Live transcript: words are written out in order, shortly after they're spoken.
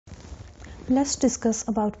Let's discuss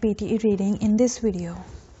about PTE reading in this video.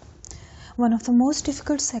 One of the most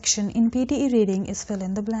difficult sections in PTE reading is fill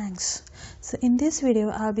in the blanks. So in this video,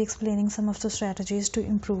 I'll be explaining some of the strategies to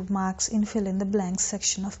improve marks in fill in the blanks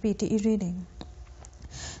section of PTE reading.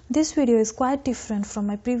 This video is quite different from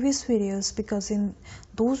my previous videos because in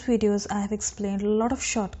those videos I have explained a lot of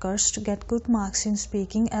shortcuts to get good marks in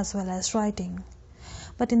speaking as well as writing.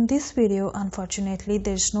 But in this video, unfortunately,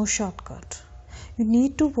 there is no shortcut. You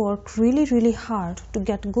need to work really hard to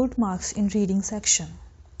get good marks in reading section.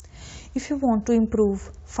 If you want to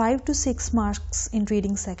improve 5 to 6 marks in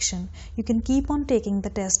reading section, you can keep on taking the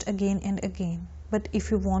test again and again. But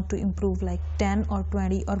if you want to improve like 10 or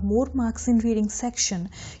 20 or more marks in reading section,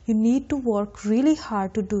 you need to work really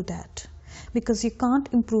hard to do that. Because you can't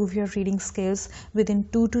improve your reading skills within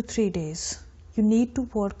 2 to 3 days. You need to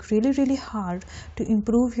work really hard to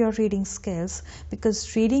improve your reading skills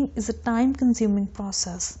because reading is a time-consuming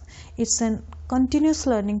process. It's a continuous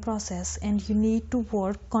learning process and you need to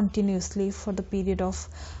work continuously for the period of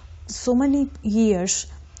so many years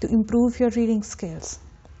to improve your reading skills.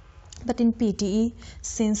 But in PTE,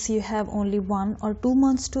 since you have only 1 or 2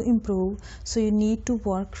 months to improve, so you need to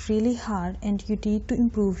work really hard and you need to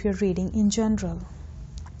improve your reading in general.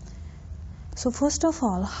 So first of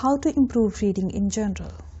all, how to improve reading in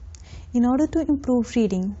general? In order to improve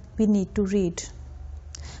reading, we need to read.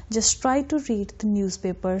 Just try to read the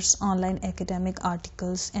newspapers, online academic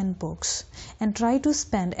articles and books and try to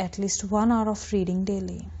spend at least 1 hour of reading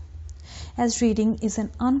daily. As reading is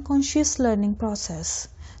an unconscious learning process,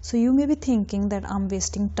 so you may be thinking that I'm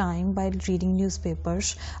wasting time by reading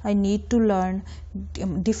newspapers. I need to learn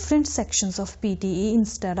different sections of PTE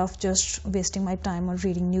instead of just wasting my time on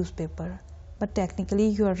reading newspaper. But technically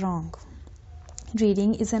you are wrong.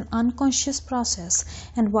 Reading is an unconscious process,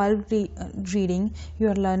 and while reading you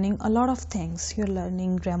are learning a lot of things. You're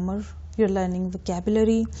learning grammar, you're learning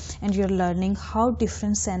vocabulary, and you're learning how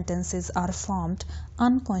different sentences are formed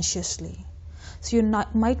unconsciously. So you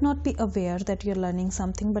might not be aware that you're learning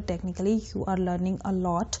something, but technically you are learning a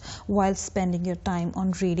lot while spending your time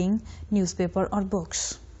on reading newspaper or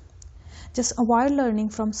books. Just avoid learning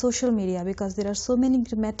from social media because there are so many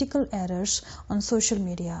grammatical errors on social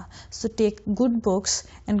media. So take good books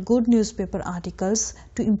and good newspaper articles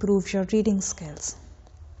to improve your reading skills.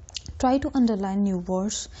 Try to underline new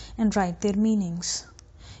words and write their meanings.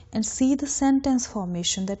 And see the sentence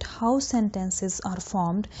formation, that how sentences are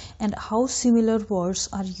formed and how similar words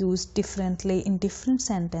are used differently in different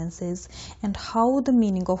sentences and how the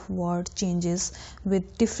meaning of word changes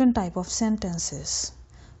with different type of sentences.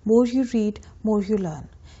 More you read, more you learn.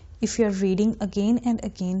 If you are reading again and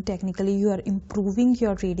again, technically you are improving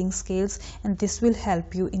your reading skills and this will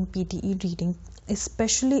help you in PTE reading,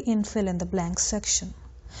 especially in fill in the blanks section.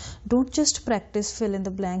 Don't just practice fill in the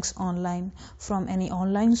blanks online from any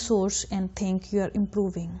online source and think you are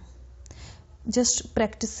improving. Just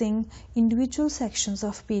practicing individual sections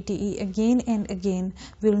of PTE again and again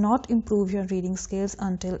will not improve your reading skills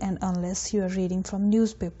until and unless you are reading from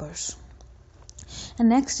newspapers. And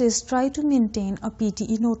next is try to maintain a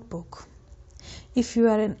PTE notebook. If you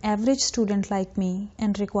are an average student like me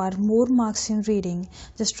and require more marks in reading,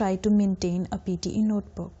 just try to maintain a PTE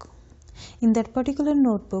notebook. In that particular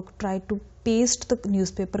notebook, try to paste the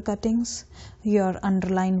newspaper cuttings, your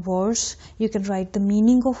underlined words. You can write the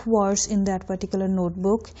meaning of words in that particular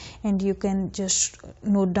notebook and you can just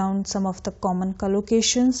note down some of the common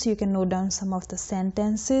collocations. You can note down some of the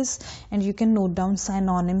sentences and you can note down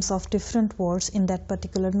synonyms of different words in that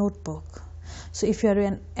particular notebook. So if you are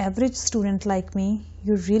an average student like me,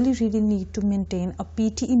 you really need to maintain a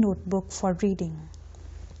PTE notebook for reading.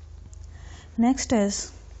 Next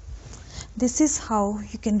is, this is how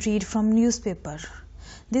you can read from newspaper.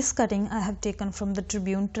 This cutting I have taken from the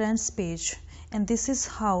Tribune Trends page and this is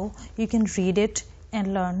how you can read it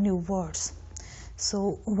and learn new words.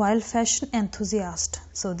 So while fashion enthusiast,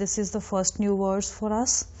 so this is the first new words for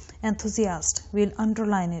us, enthusiast, we'll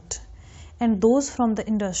underline it. And those from the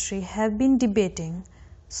industry have been debating.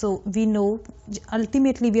 So we know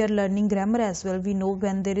ultimately we are learning grammar as well. We know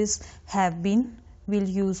when there is have been, we'll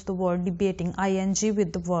use the word debating, ing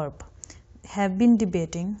with the verb. Have been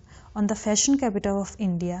debating on the fashion capital of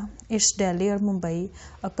India, it's Delhi or Mumbai,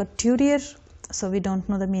 a couturier, so we don't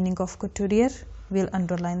know the meaning of couturier, we'll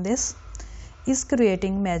underline this, is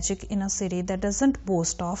creating magic in a city that doesn't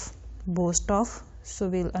boast of, so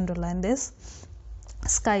we'll underline this,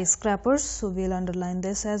 skyscrapers, so we'll underline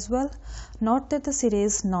this as well, not that the city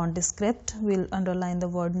is nondescript, we'll underline the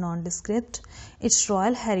word nondescript, its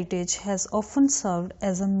royal heritage has often served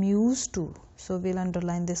as a muse too. So we'll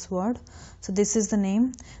underline this word. So this is the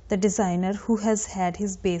name, the designer who has had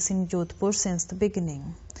his base in Jodhpur since the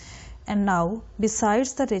beginning. And now,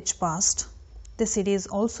 besides the rich past, the city is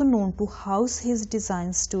also known to house his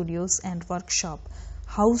design studios and workshop.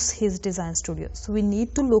 House his design studios. So we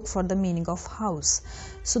need to look for the meaning of house.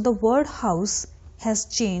 So the word house has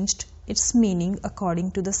changed its meaning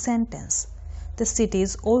according to the sentence. The city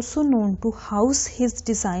is also known to house his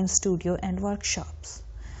design studio and workshops.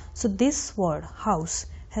 So this word house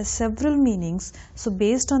has several meanings. So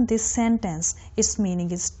based on this sentence, its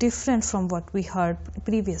meaning is different from what we heard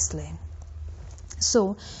previously.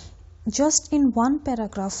 So just in one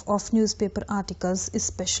paragraph of newspaper articles,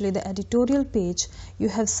 especially the editorial page, you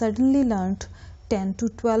have suddenly learned 10 to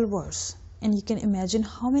 12 words. And you can imagine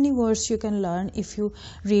how many words you can learn if you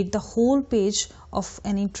read the whole page of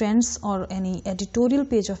any trends or any editorial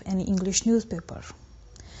page of any English newspaper.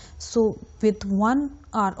 So with 1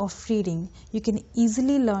 hour of reading, you can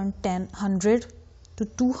easily learn 100 to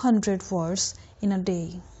 200 words in a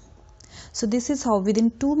day. So this is how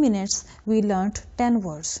within 2 minutes we learnt 10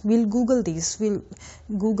 words. We'll Google these. We'll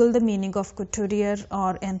Google the meaning of couturier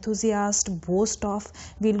or enthusiast, boast of.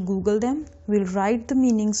 We'll Google them. We'll write the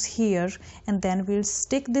meanings here and then we'll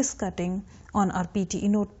stick this cutting on our PTE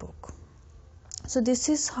notebook. So this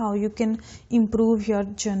is how you can improve your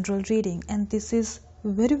general reading, and this is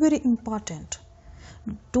very, very important.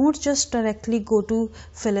 Don't just directly go to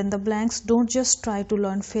fill in the blanks. Don't just try to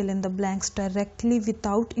learn fill in the blanks directly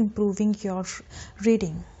without improving your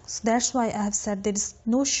reading. So that's why I have said there is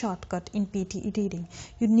no shortcut in PTE reading.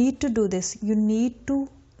 You need to do this. You need to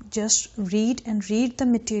just read and read the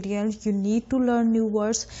material. You need to learn new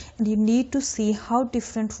words, and you need to see how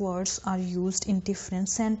different words are used in different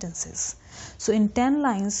sentences. So in 10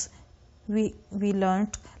 lines, we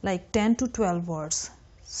learned like 10 to 12 words.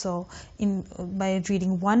 So by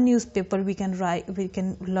reading one newspaper, we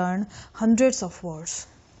can learn hundreds of words.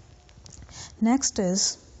 Next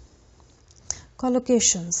is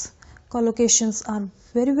collocations. Collocations are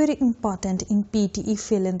very, very important in PTE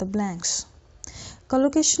fill in the blanks.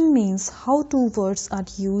 Collocation means how two words are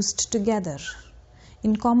used together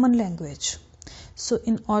in common language. So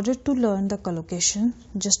in order to learn the collocation,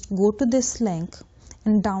 just go to this link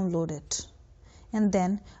and download it, and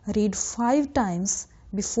then read 5 times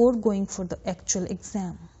before going for the actual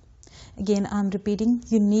exam. Again, I'm repeating,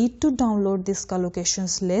 you need to download this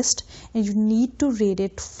collocations list and you need to read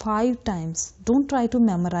it 5 times. Don't try to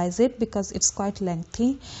memorize it because it's quite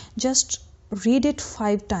lengthy. Just read it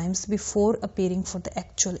 5 times before appearing for the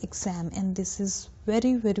actual exam, and this is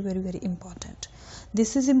very, very, very, very important.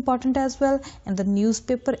 This is important as well, and the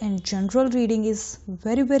newspaper and general reading is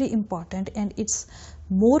very, very important, and it's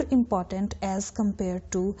more important as compared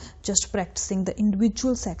to just practicing the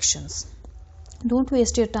individual sections. Don't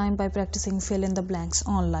waste your time by practicing fill in the blanks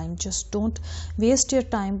online. Just don't waste your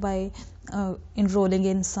time by enrolling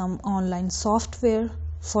in some online software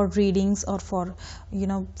for readings or for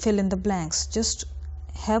fill in the blanks. Just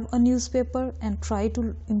have a newspaper and try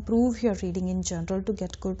to improve your reading in general to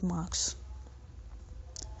get good marks.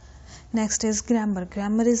 Next is grammar.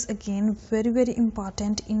 Grammar is again very, very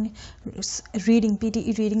important in reading,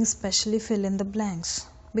 PTE reading, especially fill in the blanks,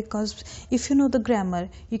 because if you know the grammar,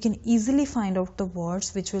 you can easily find out the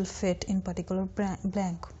words which will fit in particular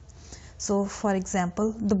blank. So for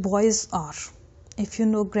example, the boys are. If you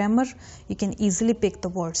know grammar, you can easily pick the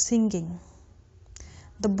word singing.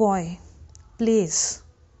 The boy plays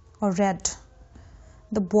or read.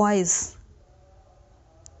 The boys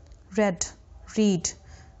read, read.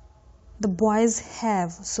 The boys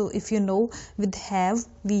have. So if you know with have,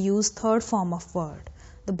 we use third form of word.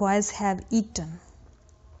 The boys have eaten.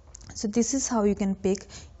 So this is how you can pick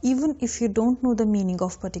even if you don't know the meaning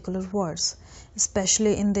of particular words.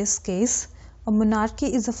 Especially in this case, a monarchy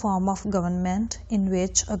is a form of government in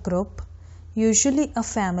which a group, usually a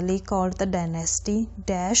family called the dynasty,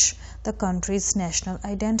 dash the country's national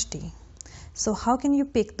identity. So how can you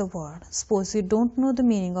pick the word? Suppose you don't know the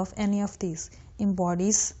meaning of any of these.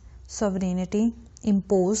 Embodies, sovereignty,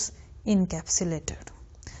 impose, encapsulated.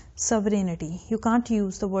 Sovereignty. You can't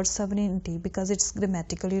use the word sovereignty because it's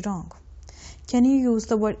grammatically wrong. Can you use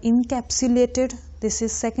the word encapsulated? This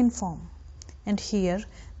is second form. And here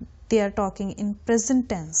they are talking in present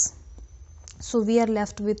tense. So we are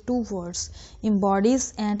left with 2 words,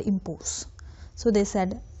 embodies and impose. So they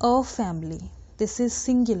said a family. This is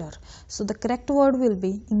singular. So the correct word will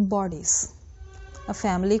be embodies. A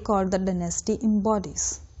family called the dynasty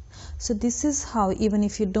embodies. So this is how, even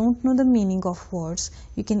if you don't know the meaning of words,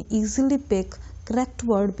 you can easily pick correct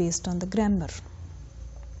word based on the grammar.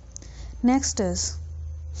 Next is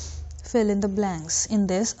fill in the blanks. In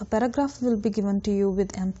this, a paragraph will be given to you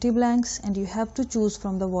with empty blanks and you have to choose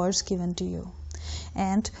from the words given to you.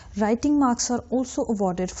 And writing marks are also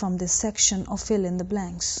awarded from this section of fill in the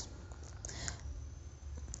blanks.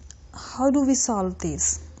 How do we solve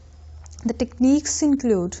these? The techniques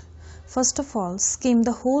include, first of all, skim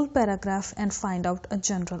the whole paragraph and find out a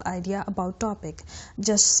general idea about topic.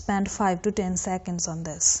 Just spend 5 to 10 seconds on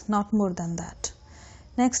this, not more than that.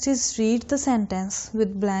 Next is read the sentence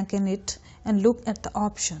with blank in it and look at the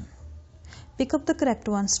option. Pick up the correct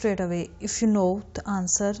one straight away. If you know the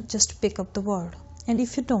answer, just pick up the word. And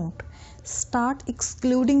if you don't, start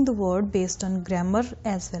excluding the word based on grammar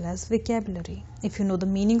as well as vocabulary. If you know the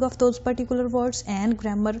meaning of those particular words and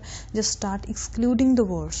grammar, just start excluding the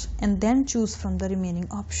words and then choose from the remaining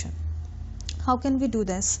option. How can we do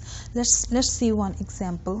this? Let's see one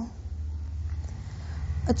example.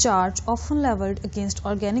 A charge often leveled against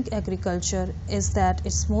organic agriculture is that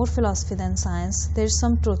it's more philosophy than science. There is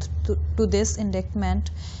some truth to this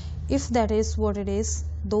indictment. If that is what it is,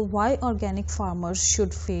 though why organic farmers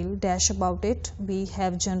should feel dash about it, we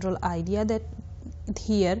have general idea that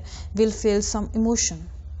here will feel some emotion.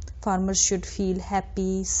 Farmers should feel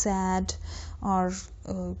happy, sad, or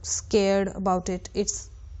scared about it. It's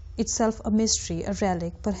itself a mystery, a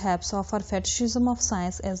relic perhaps of our fetishism of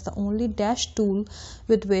science as the only dash tool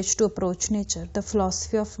with which to approach nature. The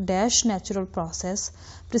philosophy of dash natural process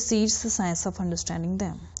precedes the science of understanding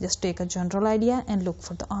them. Just take a general idea and look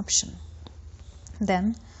for the option.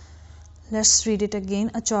 Then let's read it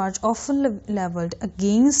again. A charge often leveled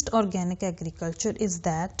against organic agriculture is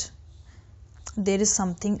that there is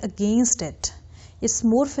something against it. It's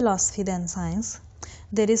more philosophy than science.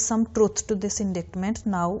 There is some truth to this indictment.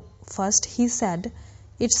 Now, first he said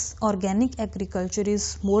it's organic agriculture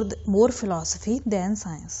is more philosophy than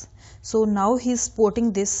science. So now he is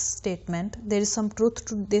supporting this statement. There is some truth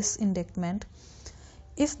to this indictment.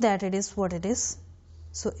 If that it is what it is.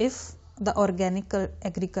 So if the organic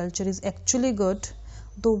agriculture is actually good,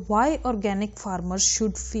 though why organic farmers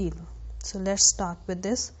should feel. So let's start with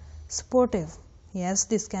this. Supportive. Yes,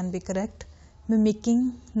 this can be correct.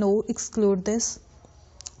 Mimicking. No, exclude this.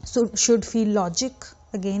 So should feel logic,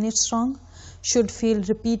 again it's wrong. Should feel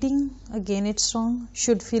repeating, again it's wrong.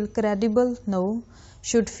 Should feel credible, no.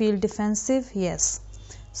 Should feel defensive, yes.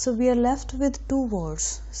 So we are left with two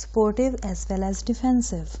words, supportive as well as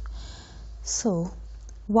defensive. So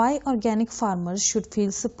why organic farmers should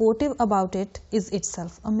feel supportive about it is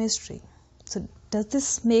itself a mystery. So does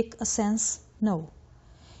this make a sense? No.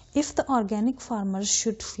 If the organic farmers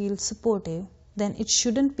should feel supportive, then it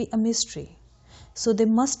shouldn't be a mystery. So they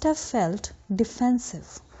must have felt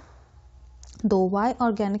defensive. Though why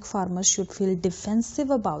organic farmers should feel defensive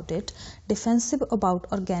about it, defensive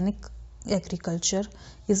about organic agriculture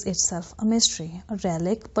is itself a mystery, a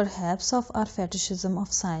relic perhaps of our fetishism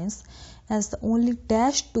of science as the only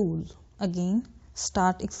dash tool. Again,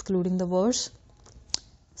 start excluding the words.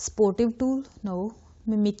 Sportive tool, no.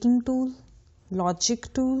 Mimicking tool,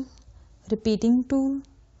 logic tool, repeating tool,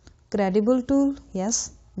 credible tool,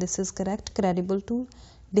 yes. This is correct, credible tool.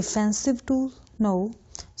 Defensive tool, no.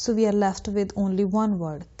 So we are left with only one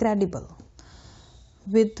word, credible,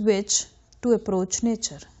 with which to approach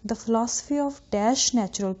nature. The philosophy of dash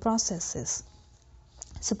natural processes.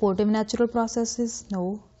 Supportive natural processes,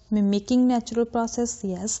 no. Mimicking natural process,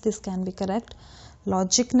 yes, this can be correct.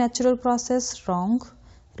 Logic natural process, wrong.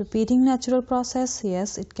 Repeating natural process,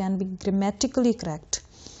 yes, it can be grammatically correct.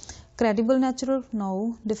 Credible natural,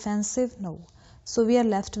 no. Defensive, no. So we are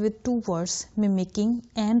left with two words, mimicking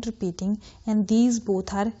and repeating, and these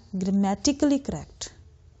both are grammatically correct.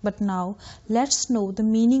 But now let's know the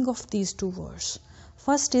meaning of these two words.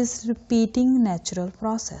 First is repeating natural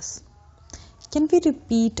process. Can we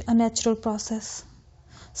repeat a natural process?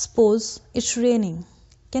 Suppose it's raining.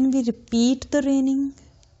 Can we repeat the raining?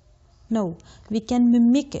 No, we can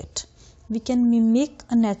mimic it. We can mimic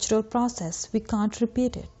a natural process. We can't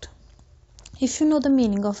repeat it. If you know the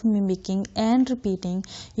meaning of mimicking and repeating,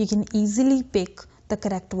 you can easily pick the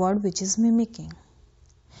correct word, which is mimicking.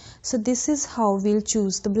 So this is how we'll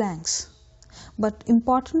choose the blanks. But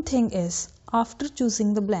important thing is, after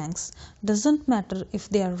choosing the blanks, doesn't matter if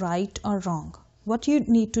they are right or wrong. What you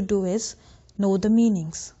need to do is know the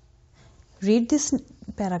meanings. Read this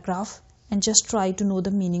paragraph and just try to know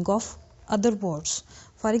the meaning of other words.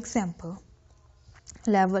 For example,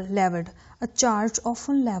 leveled, a charge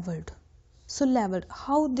often leveled. So leveled,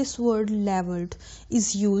 how this word leveled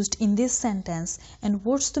is used in this sentence and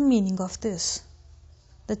what's the meaning of this?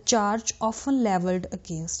 The charge often leveled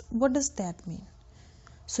against. What does that mean?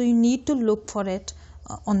 So you need to look for it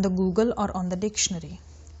on the Google or on the dictionary.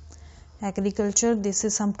 Agriculture, this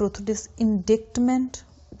is some truth. This indictment,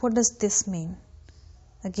 what does this mean?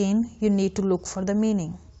 Again, you need to look for the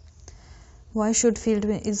meaning. Why should field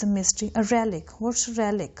is a mystery? A relic. What's a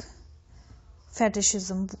relic?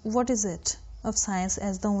 Fetishism. What is it? Of science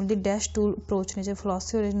as the only dash to approach nature,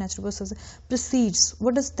 philosophy or natural process. Precedes.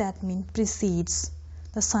 What does that mean? Precedes.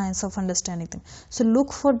 The science of understanding them. So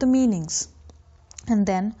look for the meanings, and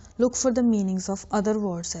then look for the meanings of other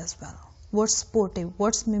words as well. What's sportive,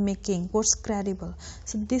 what's mimicking, what's credible.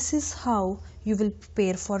 So this is how you will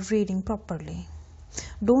prepare for reading properly.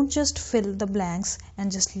 Don't just fill the blanks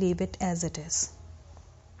and just leave it as it is.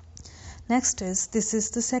 Next is, this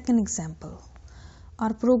is the second example.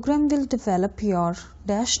 Our program will develop your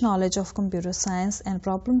dash knowledge of computer science and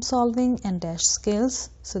problem solving and dash skills.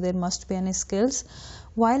 So there must be any skills,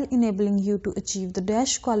 while enabling you to achieve the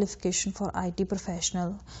dash qualification for IT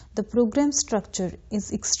professional. The program structure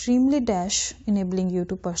is extremely dash, enabling you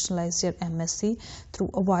to personalize your MSc through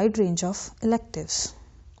a wide range of electives.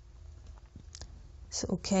 So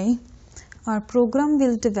okay, our program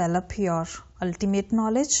will develop your ultimate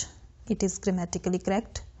knowledge. It is grammatically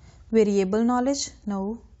correct. Variable knowledge?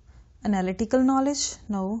 No. Analytical knowledge?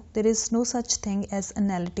 No. There is no such thing as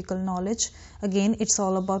analytical knowledge. Again, it's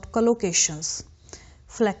all about collocations.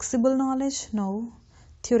 Flexible knowledge? No.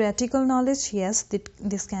 Theoretical knowledge? Yes,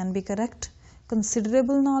 this can be correct.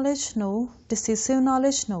 Considerable knowledge? No. Decisive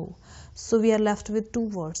knowledge? No. So we are left with two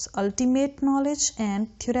words, ultimate knowledge and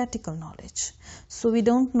theoretical knowledge. So we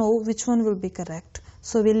don't know which one will be correct.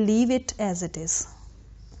 So we'll leave it as it is.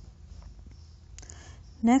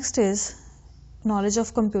 Next is knowledge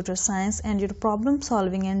of computer science and your problem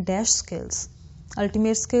solving and dash skills.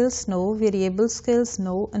 Ultimate skills? No. Variable skills?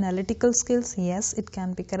 No. Analytical skills? Yes, it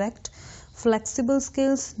can be correct. Flexible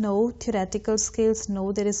skills? No. Theoretical skills?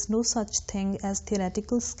 No. There is no such thing as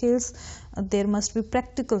theoretical skills. There must be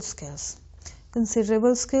practical skills.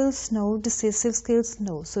 Considerable skills? No. Decisive skills?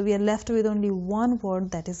 No. So we are left with only one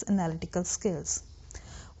word, that is analytical skills.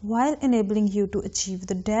 While enabling you to achieve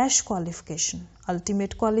the dash qualification.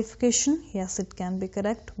 Ultimate qualification? Yes, it can be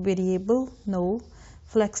correct. Variable? No.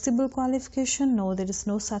 Flexible qualification? No, there is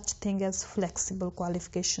no such thing as flexible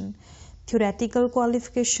qualification. Theoretical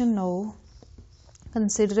qualification? No.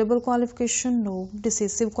 Considerable qualification? No.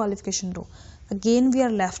 Decisive qualification? No. Again, we are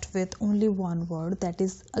left with only one word, that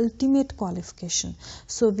is ultimate qualification.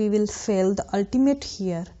 So we will fill the ultimate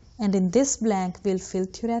here, and in this blank we'll fill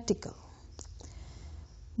theoretical.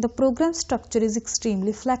 The program structure is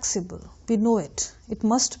extremely flexible. We know it. It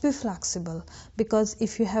must be flexible, because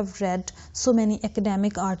if you have read so many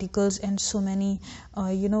academic articles and so many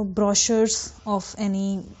brochures of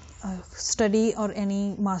any study or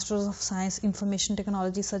any Masters of Science Information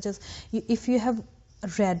Technology, such as if you have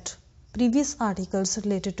read previous articles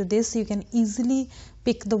related to this, you can easily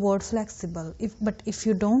pick the word flexible. But if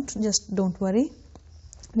you don't, just don't worry.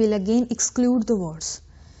 We'll again exclude the words.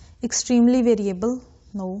 Extremely variable?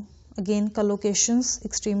 No. Again, collocations,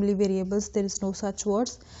 extremely variables, there is no such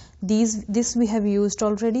words. This we have used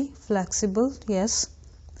already. Flexible? Yes.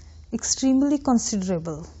 Extremely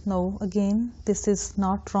considerable? No. Again, this is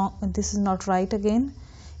not wrong. This is not right again.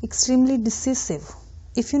 Extremely decisive.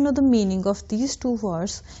 If you know the meaning of these two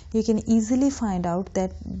words, you can easily find out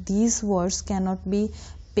that these words cannot be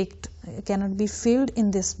picked, cannot be filled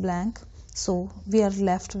in this blank. So we are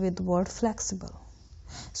left with the word flexible.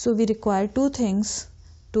 So we require two things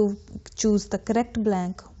to choose the correct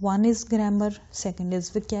blank. One is grammar, second is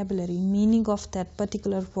vocabulary, meaning of that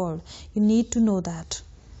particular word. You need to know that.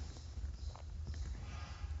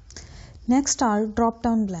 Next are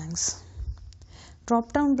drop-down blanks.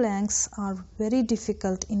 Drop-down blanks are very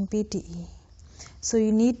difficult in PTE. So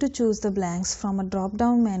you need to choose the blanks from a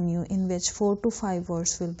drop-down menu in which 4 to 5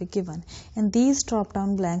 words will be given. And these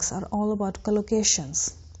drop-down blanks are all about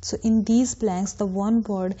collocations. So in these blanks, the one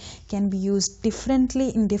word can be used differently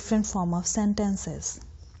in different form of sentences.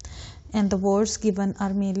 And the words given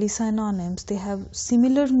are mainly synonyms. They have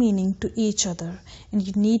similar meaning to each other, and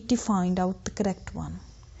you need to find out the correct one.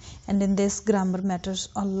 And in this, grammar matters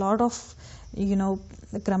a lot of,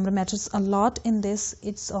 grammar matters a lot in this.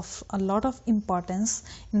 It's of a lot of importance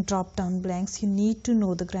in drop-down blanks. You need to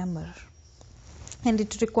know the grammar. And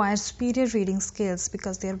it requires superior reading skills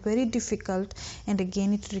because they are very difficult, and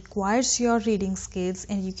again it requires your reading skills,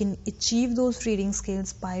 and you can achieve those reading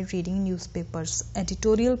skills by reading newspapers,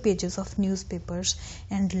 editorial pages of newspapers,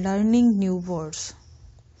 and learning new words.